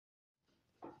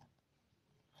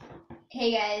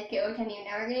Hey guys, Kate Kenny.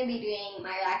 Now we're going to be doing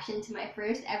my reaction to my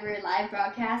first ever live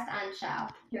broadcast on shou.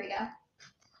 Here we go.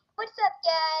 What's up,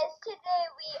 guys? Today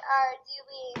we are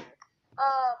doing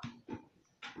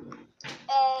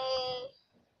a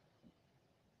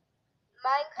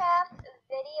Minecraft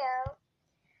video.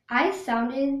 I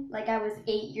sounded like I was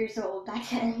 8 years old back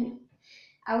then.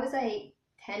 I was like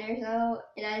 10 or so,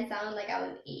 and I sounded like I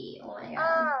was 8. Oh my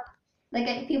god.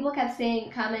 People kept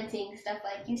commenting stuff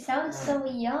like, "You sound so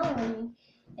young,"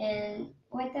 and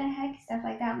what the heck, stuff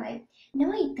like that. I'm like,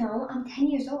 no, I don't. I'm 10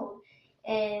 years old.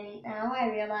 And now I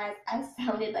realize I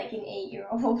sounded like an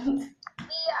 8-year-old.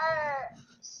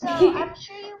 So I'm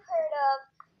sure you've heard of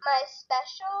my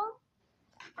special.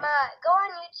 Go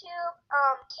on YouTube.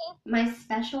 My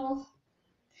special.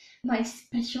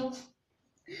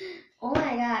 Oh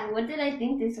my god, what did I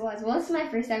think this was? Well, this is my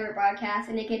first ever broadcast,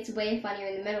 and it gets way funnier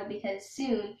in the middle because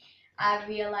soon I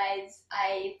realized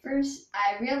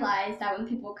that when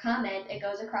people comment, it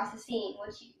goes across the screen,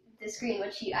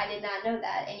 I did not know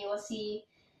that, and you will see.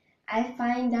 I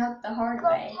find out the hard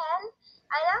way. 10.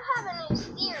 I now have a new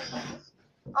series.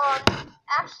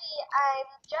 Actually, I'm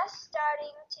just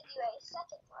starting to do a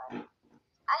second one.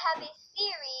 I have a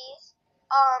series,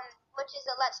 which is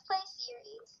a Let's Play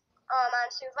series,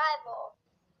 on survival.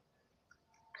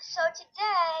 So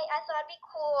today, I thought it'd be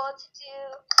cool to do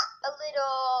a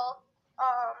little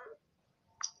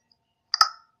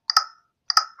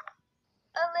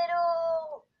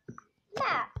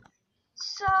map.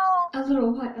 So A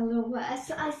little what? I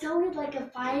sounded like a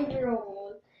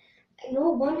 5-year-old.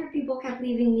 No wonder people kept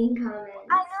leaving mean comments.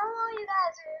 I know you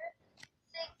guys are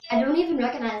thinking. I don't even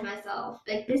recognize myself.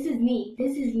 Like, this is me.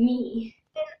 This is me.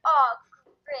 Oh,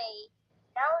 great.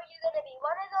 Now you're going to be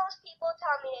one of those people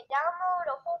telling me to download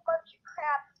a whole bunch of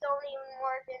crap that don't even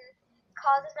work and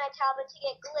causes my tablet to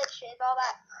get glitches, all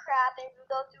that crap, and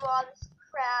go through all this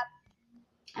crap.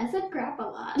 I said crap a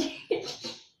lot.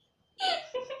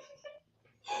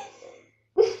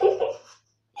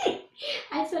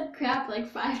 I said crap like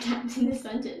 5 times in this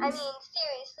sentence. I mean,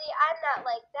 seriously, I'm not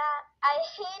like that. I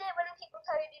hate it when people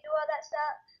tell you to do all that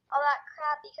stuff, all that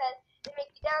crap, because they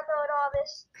make you download all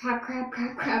this crap.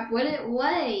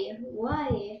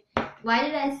 Why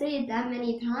did I say it that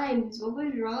many times? What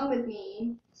was wrong with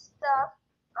me? Stuff,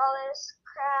 all this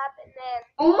crap, and then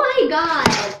oh my god,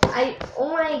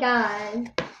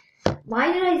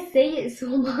 why did I say it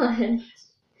so much?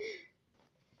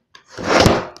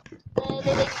 And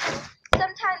then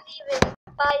sometimes even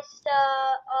buy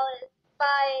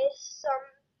some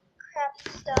crappy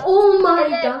stuff. Oh my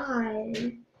god.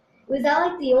 Was that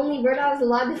like the only word I was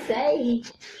allowed to say? You do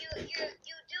it,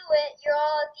 you're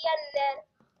all at the end, and then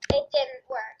it didn't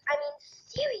work. I mean,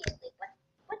 seriously,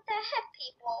 what the heck,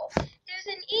 people? There's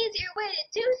an easier way to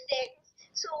do things,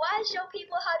 so why show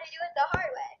people how to do it the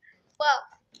hard way? Well,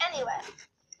 anyway,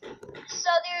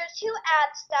 so there's 2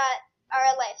 apps that are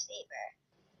a lifesaver.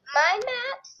 Mind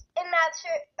Maps and Maps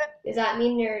for... Does that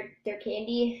mean they're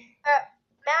candy?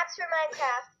 Maps for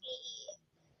Minecraft BE.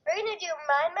 We're going to do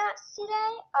Mind Maps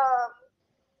today.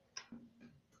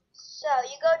 So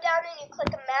you go down and you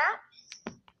click a map.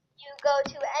 You go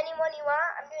to anyone you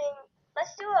want.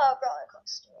 Let's do a roller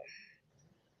coaster.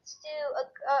 Let's do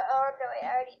oh no, wait, I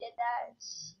already did that.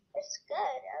 It's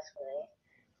good, actually.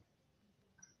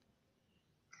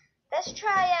 Let's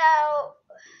try out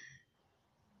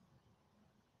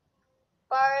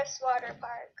Forest Water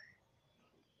Park.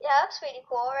 Yeah, that's pretty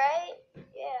cool, right?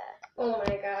 Yeah. Oh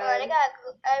my god. Oh, and I got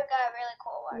a really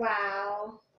cool one.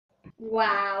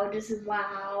 Wow, just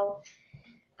wow.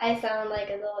 I sound like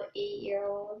a little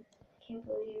 8-year-old. Can't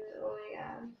believe it. Oh my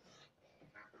god.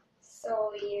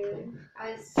 So weird.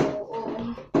 I was so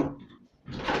old.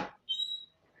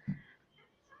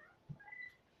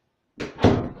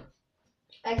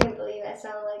 I can't believe I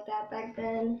sounded like that back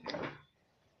then.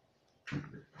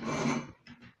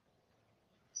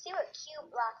 See what cube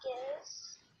block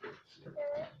is.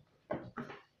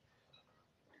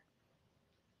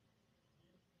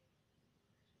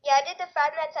 Yeah, I did the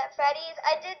Five Nights at Freddy's.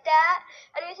 I did that,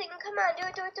 and you're thinking, come on, do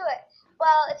it.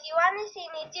 Well, if you want to see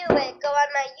me do it, go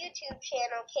on my YouTube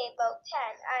channel,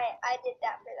 KBoat10. I did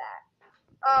that for that.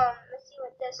 Let's see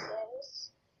what this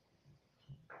is.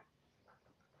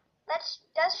 Let's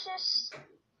just...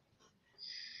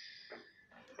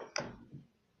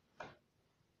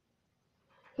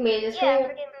 You made this yeah,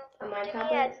 video on my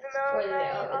tablet? Yeah,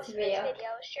 it's a video.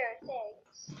 Sure,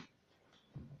 thanks.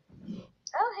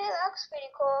 Oh, hey, that looks pretty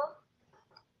cool.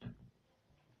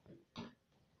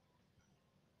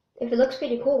 If it looks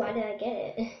pretty cool, why did I get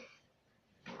it?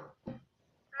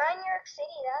 My New York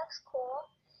City, that looks cool.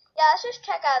 Yeah, let's just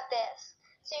check out this.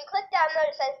 So you click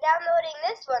download, it says downloading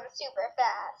this one super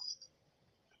fast.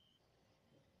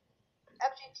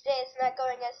 Actually today it's not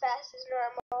going as fast as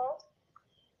normal.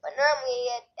 But normally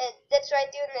it zips right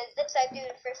through and it zips right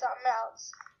through for something else.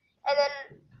 And then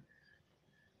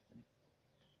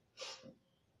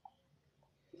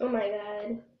oh my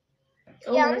god.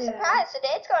 Oh yeah, my I'm god. surprised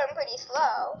today it's going pretty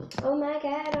slow. Oh my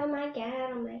god, oh my god,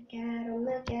 oh my god, oh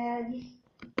my god.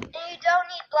 And you don't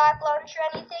need block launch or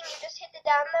anything. You just hit the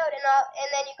download and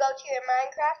then you go to your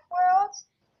Minecraft world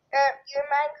or your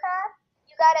Minecraft.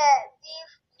 You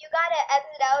gotta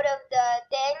exit out of the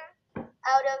thing,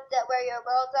 out of the where your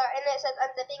worlds are, and it says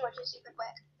unzipping, which is super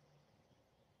quick.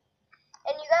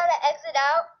 And you gotta exit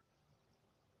out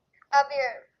of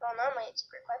your normally it's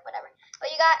super quick, whatever. But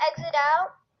you gotta exit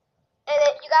out, and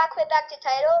then you gotta click back to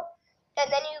title,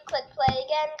 and then you click play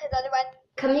again, because otherwise.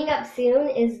 Coming up soon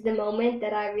is the moment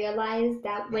that I realized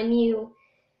that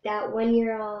that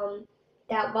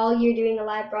while you're doing a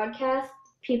live broadcast,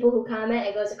 people who comment,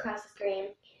 it goes across the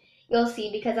screen. You'll see,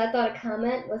 because I thought a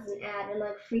comment was an ad. I'm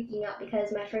like freaking out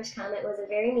because my first comment was a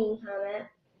very mean comment.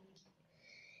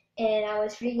 And I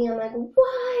was freaking out, like,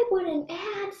 why would an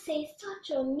ad say such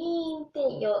a mean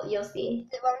thing? You'll see.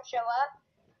 It won't show up.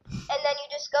 And then you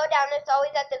just go down, it's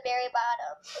always at the very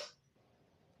bottom.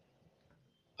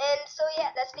 And so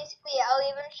yeah, that's basically it. I'll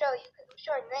even show you, because I'm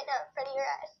showing right now in front of your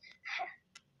eyes.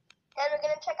 And we're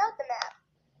going to check out the map.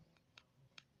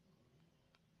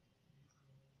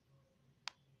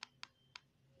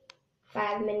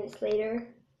 Five minutes later.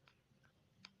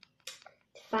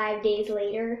 5 days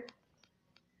later.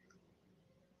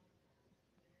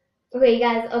 Okay,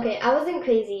 guys, okay, I wasn't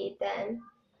crazy then.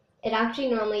 It actually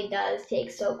normally does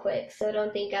take so quick, so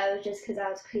don't think I was just because I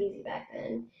was crazy back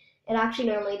then. It actually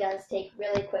normally does take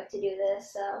really quick to do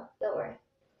this, so don't worry.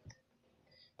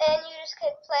 And you just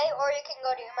click play, or you can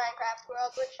go to your Minecraft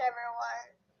world, whichever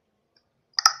one.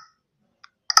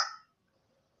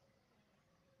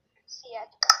 See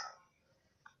at the bottom.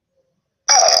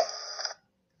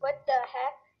 What the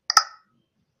heck?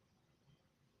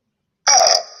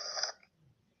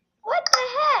 What the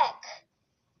heck?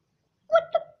 What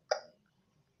the?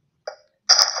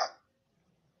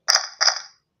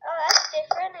 Oh, that's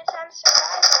different. It sounds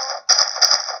survival.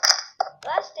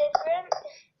 That's different.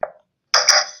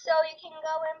 So you can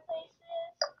go in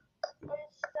places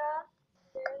and stuff.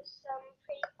 There's some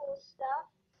pretty cool stuff.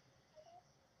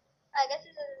 I guess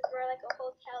this is more like a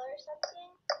hotel or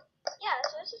something. Yeah,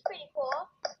 so this is pretty cool.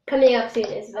 Coming up soon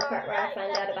is the part where I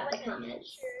find out about the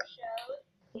comments.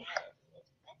 Yeah.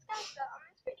 It's got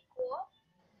something. It's pretty cool.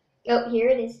 Oh, here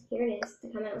it is. Here it is. The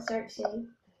comment will start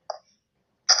soon.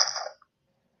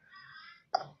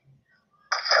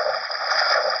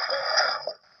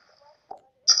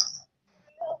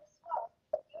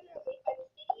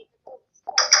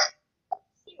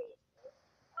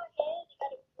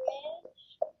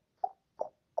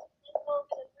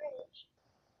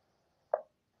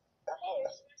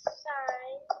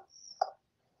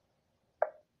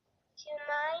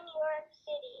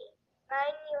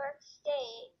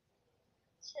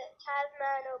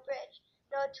 Tasmano Bridge.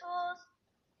 No tools,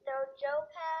 no Joe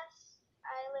Pass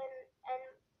Island, and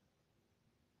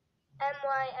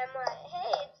MY.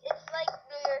 Hey, it's like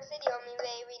New York City, only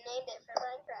they renamed it for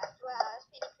Minecraft. Wow, that's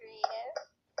pretty creative.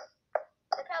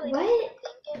 They probably know what I'm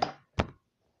thinking.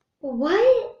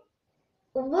 What?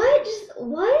 What? Just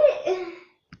what? And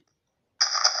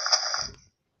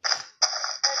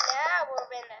now we're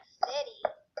in the city.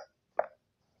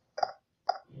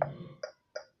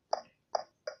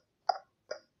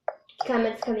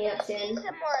 Comments coming up See soon.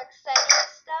 some more exciting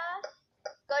stuff?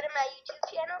 Go to my YouTube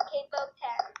channel,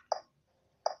 Capo10.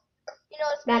 You know,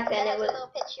 it's Back then it it has was. a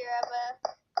little picture of a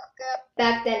girl.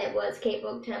 Back then it was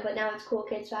K-Book 10, but now it's Cool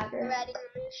Kid Soccer. Riding a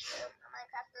mushroom. A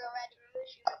Minecraft girl riding a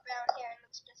mushroom with brown hair and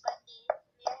looks just like me.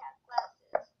 And I have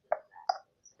glasses.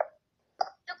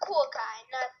 The cool kind,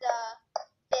 not the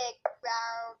big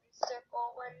round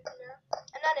circle ones, you know?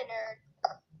 I'm not a nerd.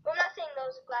 Well, I'm not saying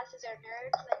those glasses are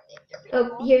nerds. Like they're pretty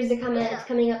cool. Here's the comment. It's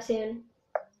coming up soon.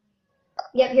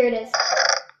 Yep, here it is.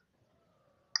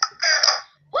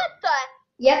 What the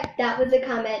Yep, that was a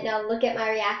comment. Now look at my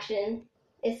reaction.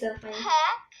 It's so funny.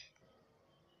 heck?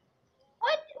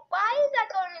 What? Why is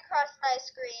that going across my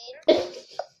screen?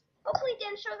 Hopefully it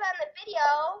didn't show that in the video.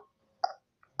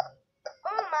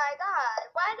 Oh my god.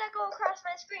 Why did that go across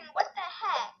my screen? What the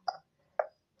heck?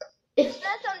 It's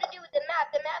not something to do with the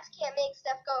map. The maps can't make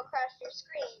stuff go across your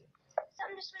screen.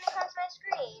 Something just went across my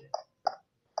screen.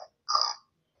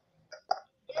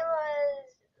 And it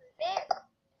was there.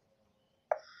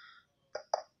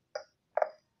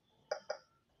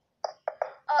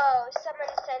 Oh,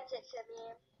 someone sent it to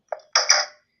me.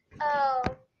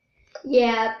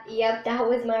 Yep, that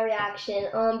was my reaction.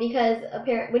 Because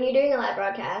when you're doing a live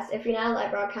broadcast, if you're not a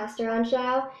live broadcaster on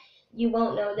shou, you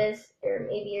won't know this, or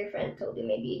maybe your friend told you,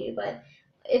 maybe you do, but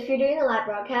if you're doing a live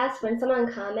broadcast, when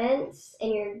someone comments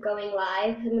and you're going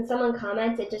live, and when someone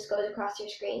comments, it just goes across your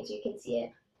screen so you can see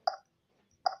it.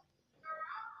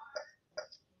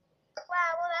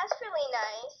 Wow, well that's really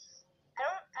nice.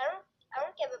 I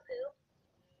don't give a poop.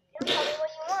 You tell me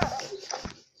what you want.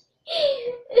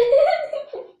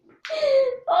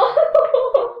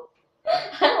 Oh,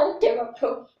 I don't give a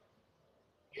poop.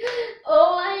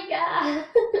 Oh my god.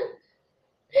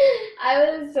 I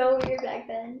was so weird back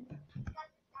then.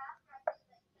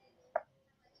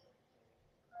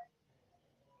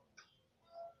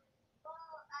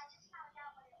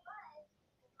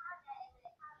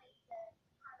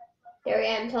 There I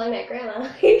am telling my grandma.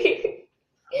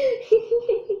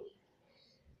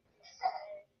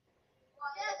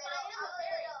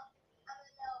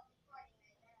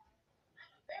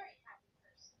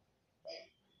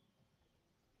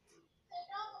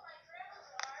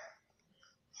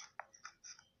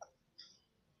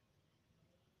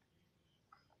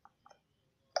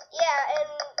 Yeah, and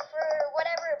for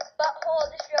whatever butthole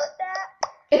just wrote that,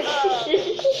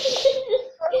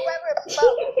 for whoever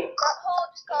butthole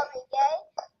just called me gay,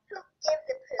 who gives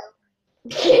a poop?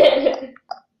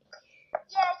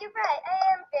 Yeah, you're right. I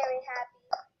am very happy.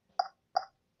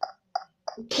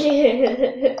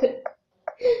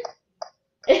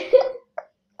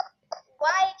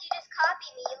 Why did you just copy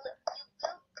me, you loop?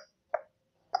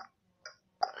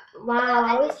 Wow,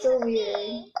 that was so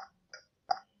weird.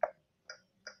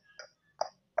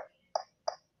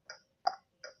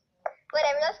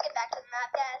 Whatever, let's get back to the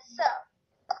map, guys. So,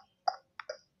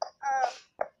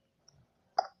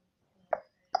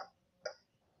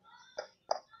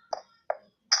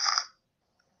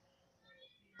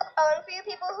 and for you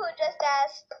people who just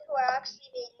asked, who are actually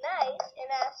being nice,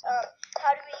 and asked,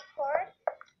 how to record,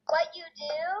 what you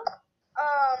do,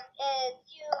 is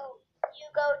you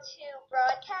go to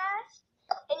broadcast,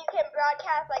 and you can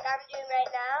broadcast like I'm doing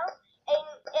right now, and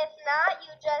if not,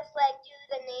 you just like do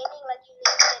the naming, like you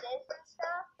name what it is and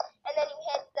stuff, and then you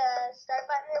hit the start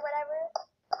button or whatever,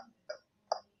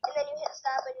 and then you hit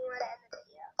stop when you want to end the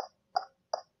video.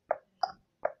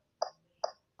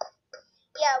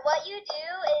 Yeah, what you do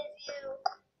is you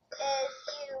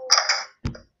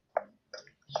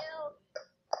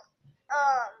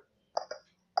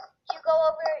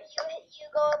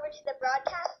go over to the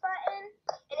broadcast button,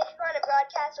 and if you want to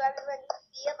broadcast so everyone can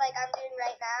see it like I'm doing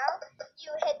right now,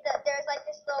 you hit there's like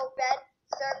this little red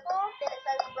circle, and it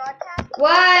says broadcast.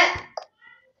 What?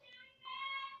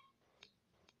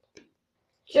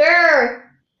 Sure.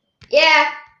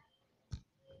 Yeah.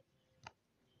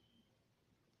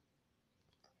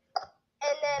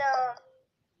 And then,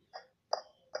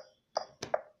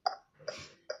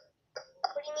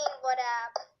 what do you mean, what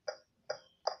app?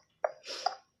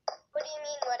 What do you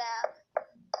mean, what app?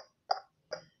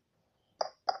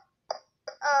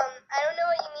 I don't know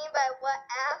what you mean by what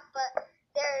app, but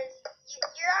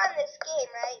you're on this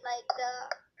game, right? Like the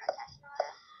broadcast and all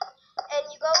that. And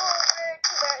you go over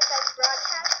to where it says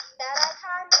broadcast, that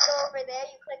icon, you go over there,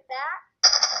 you click that,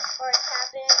 or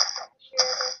tap it. I'm sure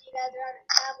most of you guys are on a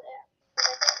tablet,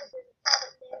 because I think this is a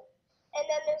tablet thing. And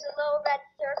then there's a little red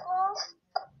circle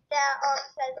that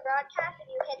says broadcast,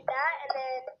 and you hit that, and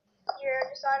then you're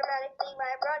just automatically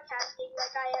live broadcasting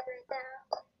like I am right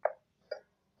now.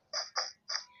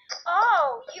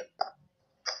 Oh, you.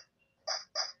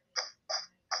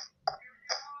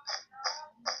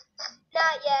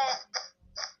 Not yet.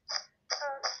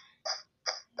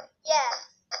 Yes.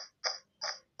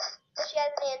 But she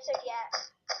hasn't answered yet.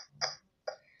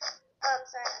 Sorry about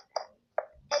that.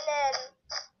 And then,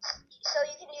 so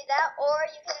you can do that, or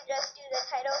you can just do the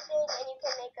title thing, and you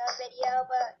can make a video,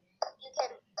 but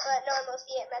no one will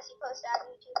see it unless you post it on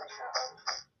YouTube or something.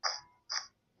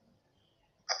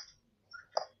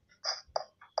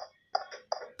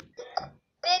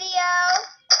 Video.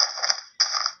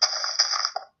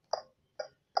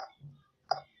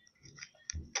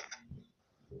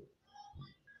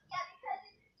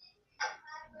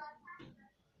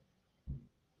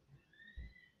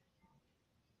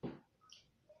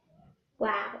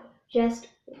 Wow. Just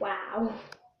wow.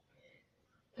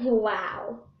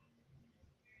 Wow.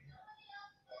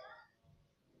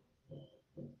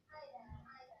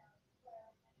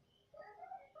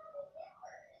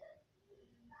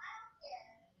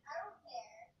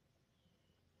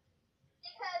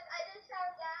 Because I just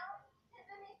found out, because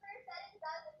when they first said it,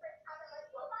 that was the first time I'm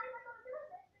like, well, why am I not doing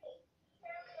this?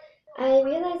 I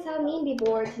realized how mean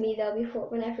people were to me though before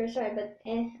when I first started, but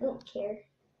I don't care.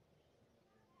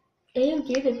 I don't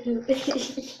give a poop.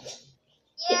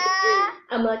 Yeah.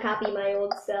 I'm gonna copy my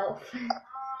old self. Okay.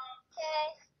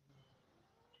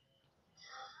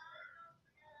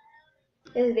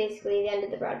 This is basically the end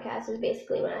of the broadcast. This is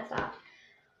basically when I stopped.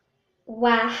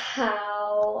 Wow.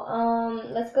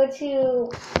 Let's go to,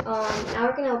 now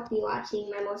we're gonna be watching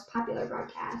my most popular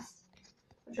broadcast,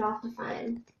 which I'll have to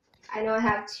find. I know I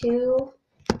have two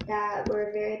that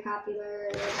were very popular,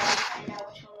 and I'll find out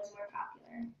which one was more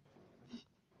popular.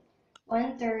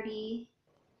 130,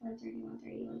 130,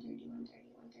 130, 130,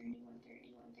 130, 130,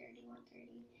 130, 130,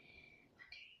 130.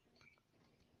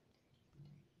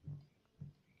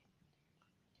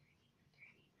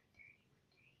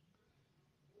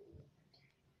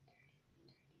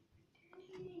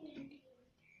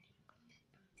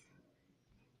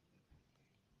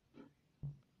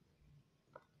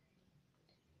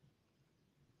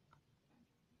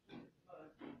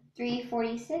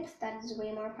 346, that is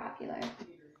way more popular.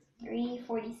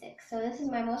 346. So this is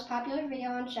my most popular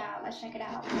video on shou. Let's check it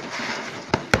out.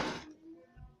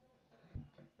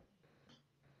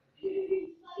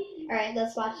 Alright,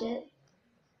 let's watch it.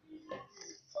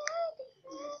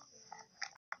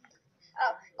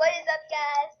 Oh, what is up,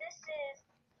 guys? This is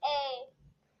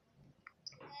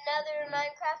another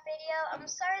Minecraft video. I'm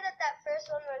sorry that first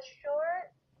one was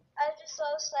short. I was just so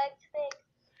psyched to make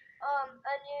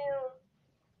a new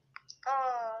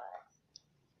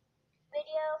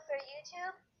video for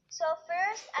YouTube. So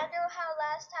first, I know how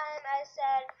last time I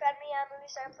said friend me on Movie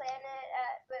Star Planet,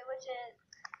 which is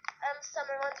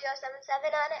Summer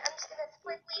 1077 on it. I'm just gonna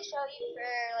quickly show you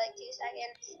for like 2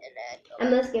 seconds, and then I'm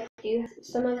gonna skip you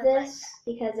some of this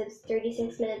because it's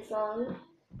 36 minutes long.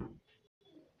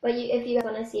 But if you guys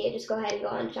want to see it, just go ahead and go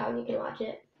on shou and you can watch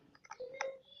it.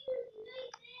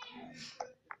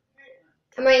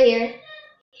 I'm right here.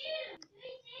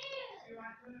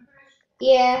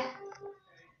 Yeah.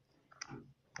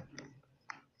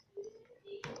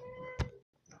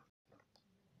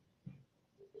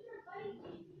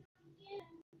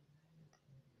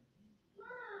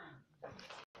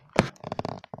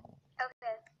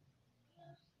 Okay.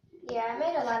 Yeah, I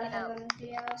made a lot of things in this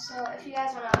video, so if you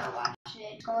guys want to watch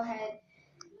it, go ahead.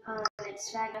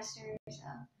 It's Swagmaster, so,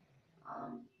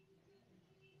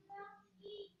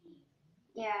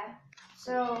 yeah.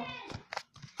 So,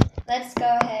 let's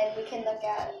go ahead. We can look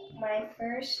at my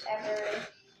first ever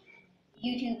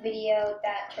YouTube video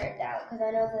that turned out, because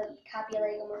I know the copy a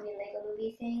Lego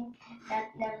movie thing,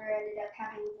 that never ended up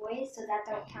having voice, so that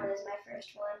don't count as my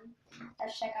first one.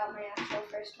 Let's check out my actual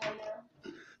first one now.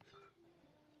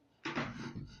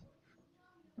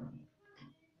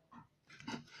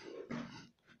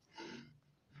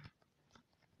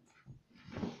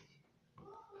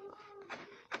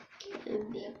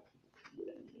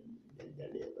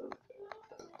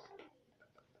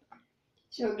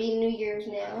 So it'll be New Year's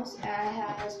nails. It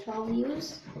has 12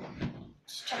 views.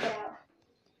 Just check it out.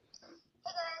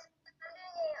 Hey guys, I'm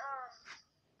doing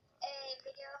a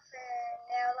video for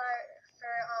nail art for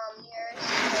New Year's.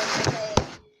 So like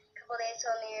a couple days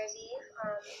till New Year's Eve.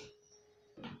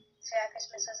 So yeah,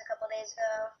 Christmas was a couple days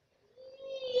ago.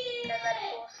 Got a lot of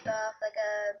cool stuff, like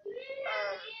I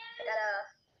got a,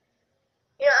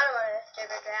 I don't want to jib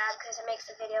or grab because it makes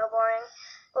the video boring.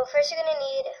 Well, first you're gonna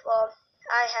need,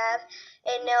 I have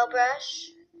a nail brush.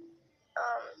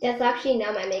 That's actually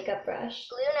now my makeup brush.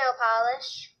 Blue nail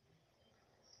polish.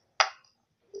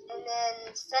 And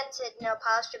then scented nail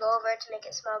polish to go over it to make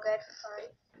it smell good for fun.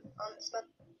 It smells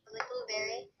like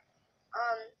blueberry.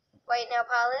 White nail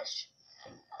polish.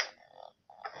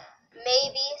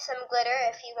 Maybe some glitter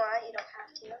if you want, you don't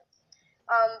have to.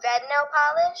 Red nail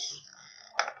polish.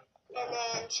 And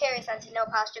then cherry scented nail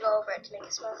polish to go over it to make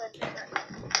it smell good for fun.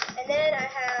 And then I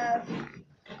have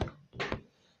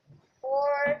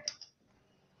 4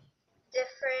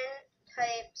 different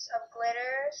types of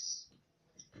glitters.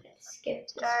 Skip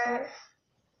this part.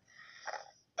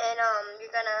 And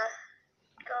you're gonna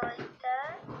go like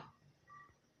that.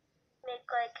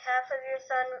 Make like half of your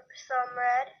thumb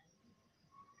red.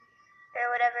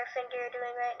 Or whatever finger you're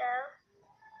doing right now.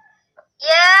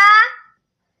 Yeah?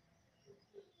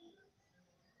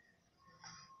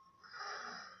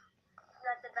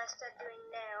 Not the best at doing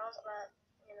nails, but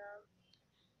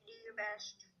do your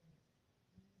best.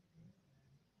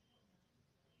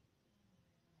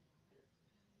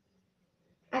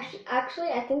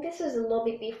 Actually, I think this was a little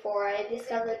bit before I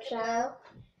discovered shou. I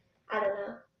don't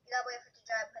know. You gotta wait for it to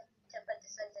dry to put the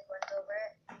scented ones over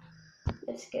it.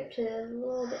 Let's skip to a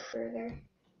little bit further.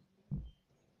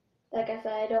 Like I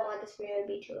said, I don't want this video to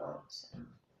be too long, so.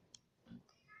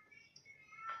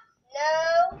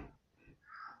 No.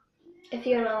 If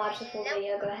you want to watch the full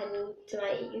video, go ahead and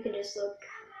you can just look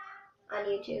on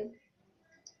YouTube.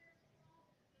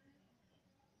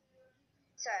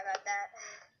 Sorry about that.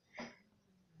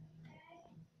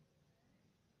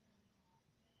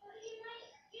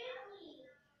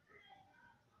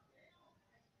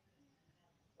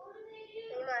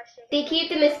 They keep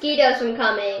the mosquitoes from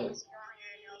coming.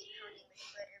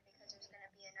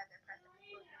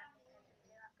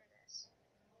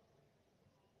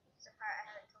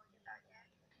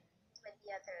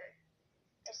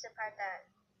 It's the part that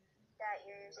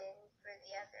you're using for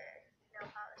the other nail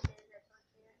polishes I told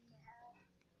you to have.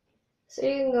 So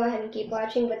you can go ahead and keep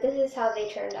watching, but this is how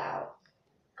they turned out.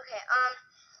 Okay,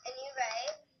 and you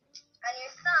write on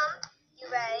your thumb, you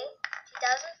write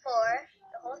 2004,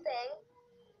 the whole thing,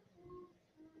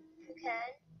 if you can.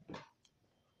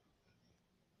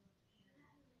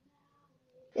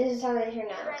 This is how they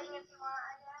turned out. Writing if you want,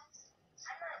 I guess.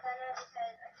 I'm not gonna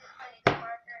because I just find a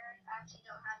marker. I actually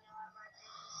don't have a lot of markers.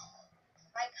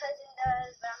 My cousin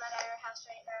does, but I'm not at her house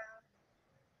right now.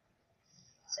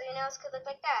 So your nails could look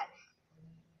like that.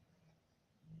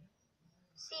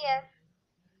 See ya.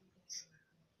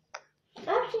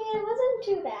 Actually, it wasn't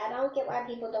too bad. I don't get why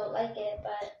people don't like it,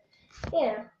 but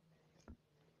yeah,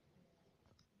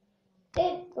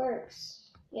 it works.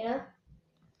 You know,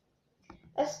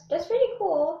 that's pretty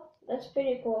cool. That's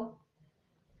pretty cool.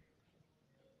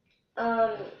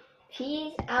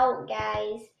 Peace out,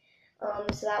 guys.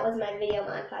 So that was my video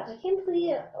montage. I can't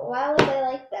believe why was I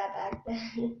like that back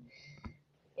then.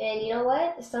 And you know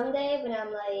what? Someday when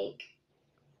I'm like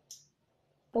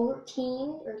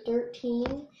 14 or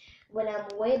 13, when I'm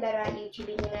way better at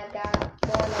YouTubing and I've got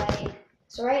more like,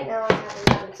 so right now I have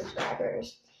 11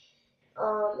 subscribers.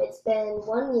 It's been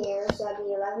 1 year, so that'd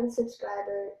be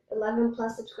 11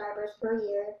 plus subscribers per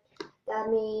year. That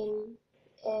means,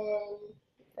 and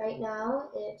right now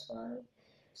it's one,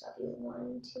 so that'd be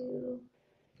 1, 2,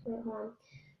 wait, hold on.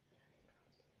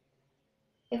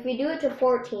 If we do it to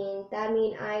 14, that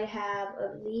means I'd have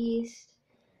at least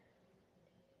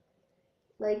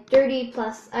like 30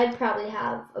 plus. I'd probably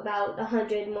have about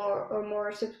 100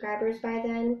 more subscribers by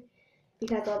then,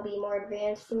 because I'll be more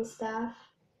advanced and stuff.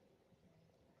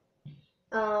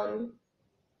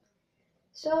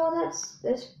 So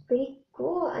that's pretty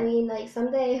cool. I mean, like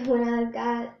someday when I've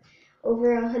got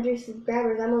over 100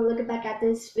 subscribers, I'm gonna look back at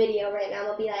this video right now. I'm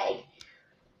gonna be like,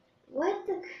 what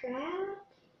the crap?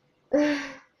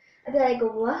 I'd be like,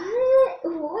 what? What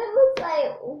was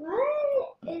like,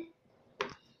 what?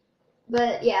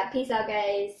 But yeah, peace out,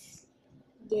 guys.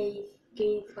 Guys.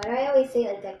 Why do I always say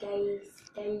like that, guys?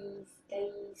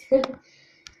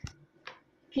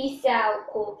 Peace out,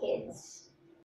 cool kids.